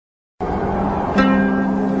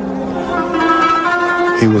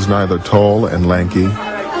He was neither tall and lanky,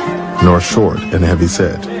 nor short and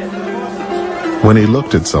heavy-set. When he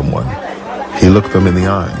looked at someone, he looked them in the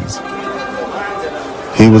eyes.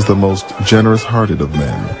 He was the most generous-hearted of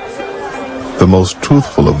men, the most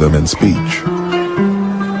truthful of them in speech,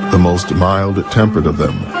 the most mild-tempered of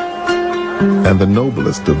them, and the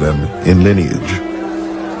noblest of them in lineage.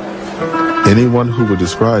 Anyone who would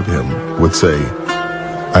describe him would say,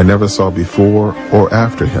 "I never saw before or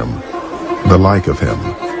after him the like of him."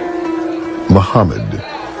 Muhammad,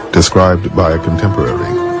 described by a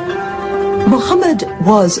contemporary. Muhammad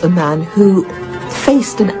was a man who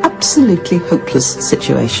faced an absolutely hopeless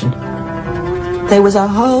situation. There was a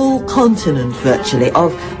whole continent, virtually,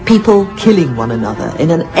 of people killing one another in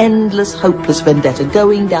an endless, hopeless vendetta,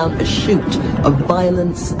 going down a chute of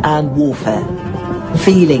violence and warfare,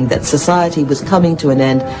 feeling that society was coming to an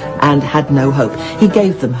end and had no hope. He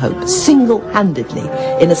gave them hope, single-handedly.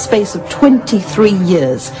 In a space of 23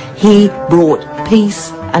 years, he brought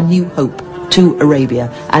peace and new hope to Arabia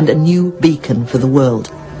and a new beacon for the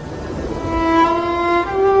world.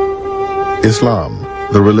 Islam,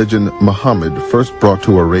 the religion Muhammad first brought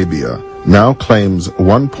to Arabia, now claims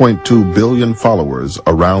 1.2 billion followers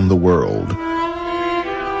around the world.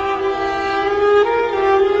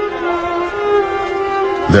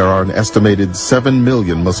 There are an estimated 7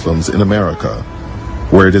 million Muslims in America,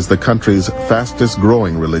 where it is the country's fastest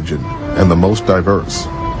growing religion and the most diverse.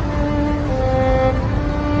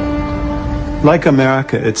 Like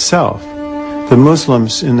America itself, the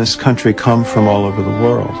Muslims in this country come from all over the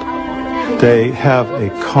world. They have a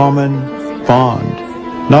common bond,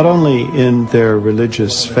 not only in their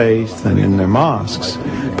religious faith and in their mosques,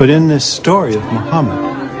 but in this story of Muhammad.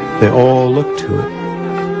 They all look to it.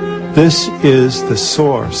 This is the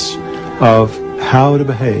source of how to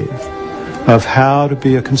behave, of how to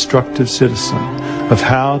be a constructive citizen, of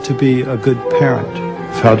how to be a good parent,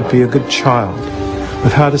 of how to be a good child,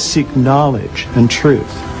 of how to seek knowledge and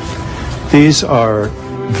truth. These are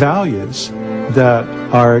values that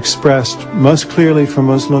are expressed most clearly for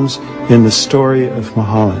Muslims in the story of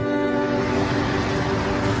Muhammad.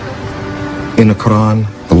 In the Quran,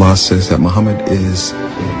 Allah says that Muhammad is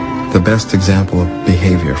the best example of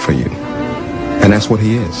behavior for you. And that's what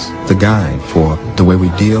he is, the guide for the way we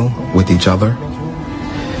deal with each other,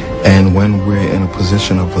 and when we're in a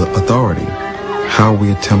position of authority, how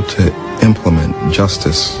we attempt to implement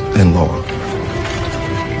justice and law.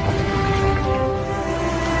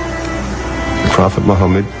 The Prophet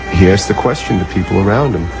Muhammad, he asked the question to people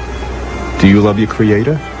around him, do you love your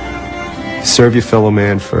Creator? Serve your fellow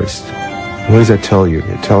man first. What does that tell you?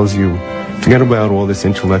 It tells you, forget about all this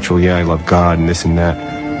intellectual, yeah, I love God and this and that.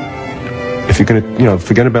 If you're going to,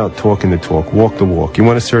 forget about talking the talk, walk the walk. You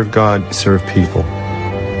want to serve God, serve people.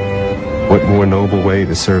 What more noble way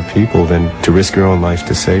to serve people than to risk your own life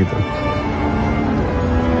to save them?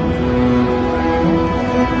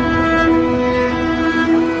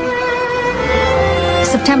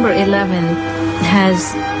 September 11th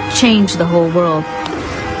has changed the whole world,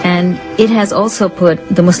 and it has also put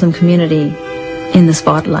the Muslim community in the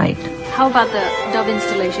spotlight. How about the dove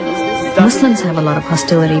installation? Muslims have a lot of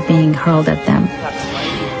hostility being hurled at them.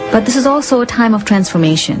 But this is also a time of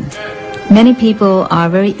transformation. Many people are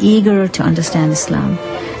very eager to understand Islam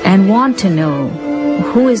and want to know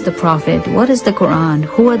who is the Prophet, what is the Quran,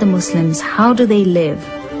 who are the Muslims, how do they live.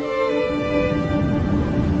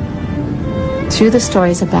 Through the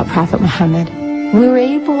stories about Prophet Muhammad, we were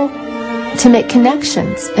able to make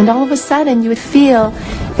connections, and all of a sudden you would feel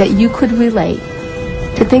that you could relate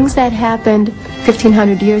to things that happened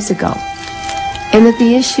 1,500 years ago, and that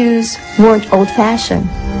the issues weren't old-fashioned,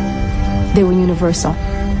 they were universal.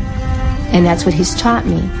 And that's what he's taught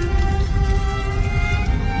me.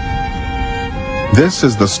 This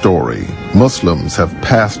is the story Muslims have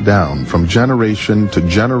passed down from generation to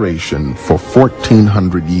generation for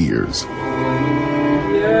 1,400 years.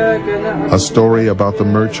 A story about the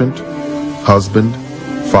merchant, husband,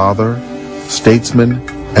 father, statesman,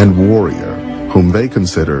 and warrior whom they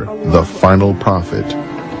consider the final prophet.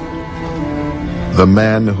 The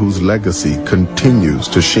man whose legacy continues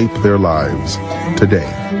to shape their lives today.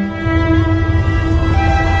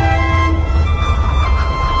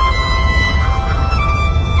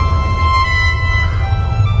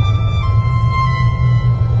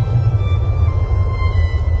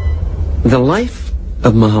 The life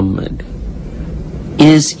of Muhammad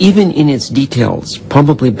is, even in its details,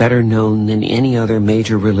 probably better known than any other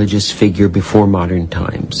major religious figure before modern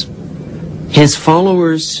times. His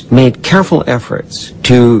followers made careful efforts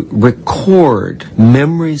to record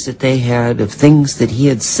memories that they had of things that he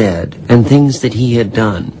had said and things that he had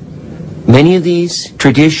done. Many of these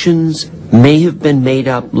traditions may have been made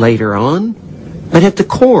up later on, but at the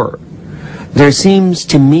core, there seems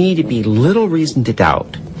to me to be little reason to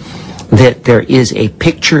doubt that there is a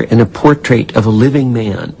picture and a portrait of a living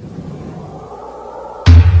man.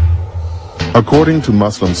 According to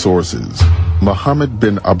Muslim sources, Muhammad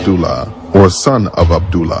bin Abdullah, or son of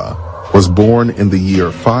Abdullah, was born in the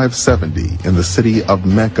year 570 in the city of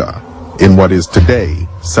Mecca, in what is today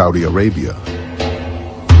Saudi Arabia.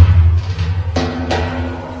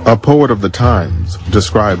 A poet of the times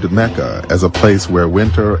described Mecca as a place where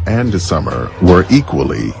winter and summer were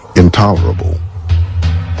equally intolerable.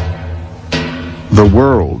 The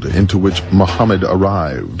world into which Muhammad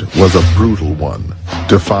arrived was a brutal one,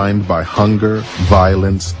 defined by hunger,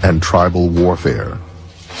 violence, and tribal warfare.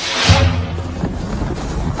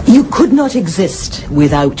 You could not exist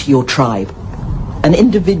without your tribe. An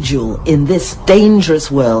individual in this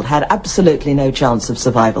dangerous world had absolutely no chance of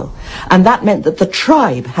survival. And that meant that the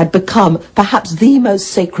tribe had become perhaps the most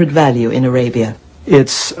sacred value in Arabia.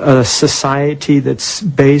 It's a society that's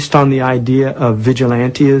based on the idea of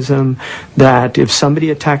vigilantism, that if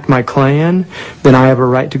somebody attacked my clan, then I have a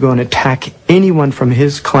right to go and attack anyone from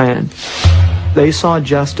his clan. They saw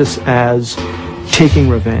justice as taking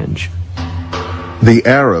revenge. The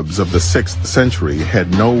Arabs of the 6th century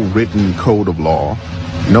had no written code of law,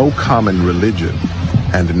 no common religion,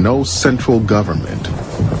 and no central government.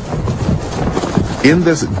 In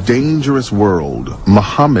this dangerous world,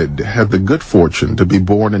 Muhammad had the good fortune to be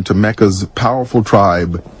born into Mecca's powerful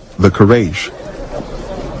tribe, the Quraysh.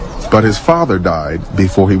 But his father died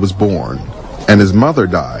before he was born, and his mother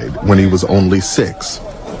died when he was only 6.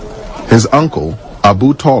 His uncle,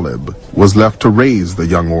 Abu Talib, was left to raise the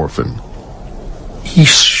young orphan. He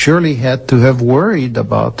surely had to have worried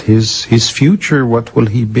about his future, what will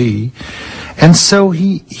he be? And so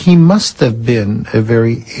he must have been a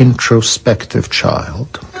very introspective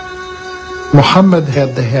child. Muhammad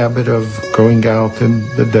had the habit of going out in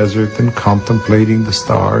the desert and contemplating the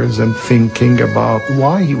stars and thinking about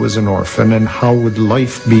why he was an orphan and how would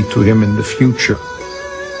life be to him in the future.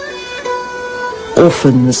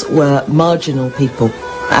 Orphans were marginal people,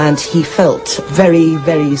 and he felt very,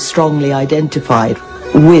 very strongly identified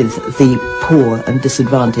with the poor and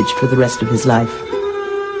disadvantaged for the rest of his life.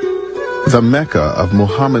 The Mecca of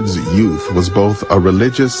Muhammad's youth was both a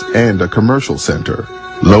religious and a commercial center,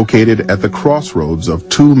 located at the crossroads of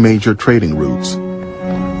 2 major trading routes.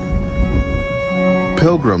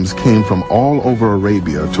 Pilgrims came from all over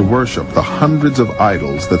Arabia to worship the hundreds of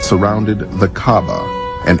idols that surrounded the Kaaba,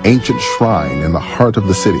 an ancient shrine in the heart of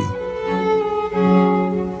the city.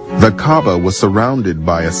 The Kaaba was surrounded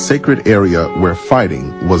by a sacred area where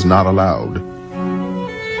fighting was not allowed.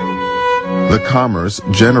 The commerce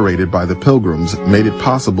generated by the pilgrims made it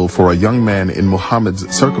possible for a young man in Muhammad's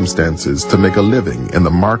circumstances to make a living in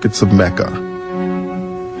the markets of Mecca.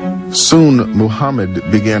 Soon, Muhammad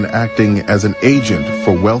began acting as an agent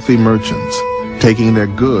for wealthy merchants, taking their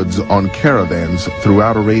goods on caravans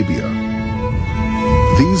throughout Arabia.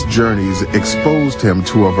 These journeys exposed him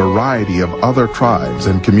to a variety of other tribes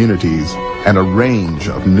and communities and a range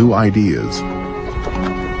of new ideas.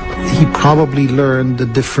 He probably learned the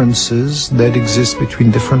differences that exist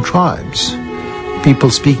between different tribes, people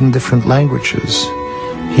speaking different languages.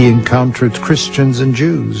 He encountered Christians and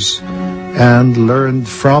Jews and learned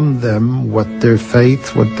from them what their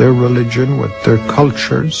faith, what their religion, what their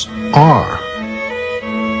cultures are.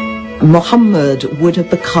 Muhammad would have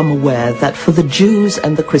become aware that for the Jews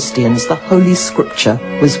and the Christians, the Holy Scripture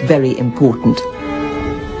was very important.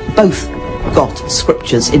 Both got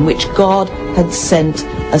scriptures in which God had sent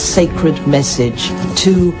a sacred message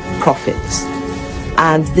to prophets.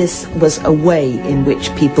 And this was a way in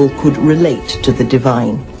which people could relate to the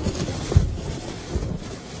divine.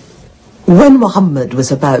 When Muhammad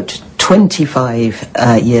was about 25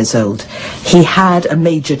 years old, he had a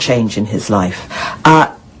major change in his life.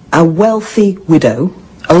 A wealthy widow,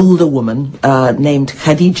 older woman named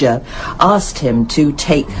Khadija, asked him to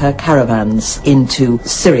take her caravans into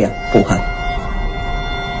Syria for her.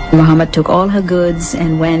 Muhammad took all her goods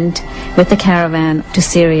and went with the caravan to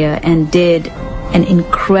Syria and did an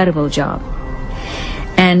incredible job.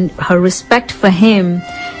 And her respect for him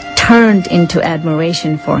turned into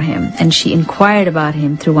admiration for him, and she inquired about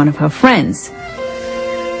him through one of her friends.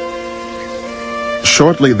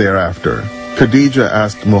 Shortly thereafter, Khadija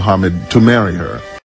asked Muhammad to marry her.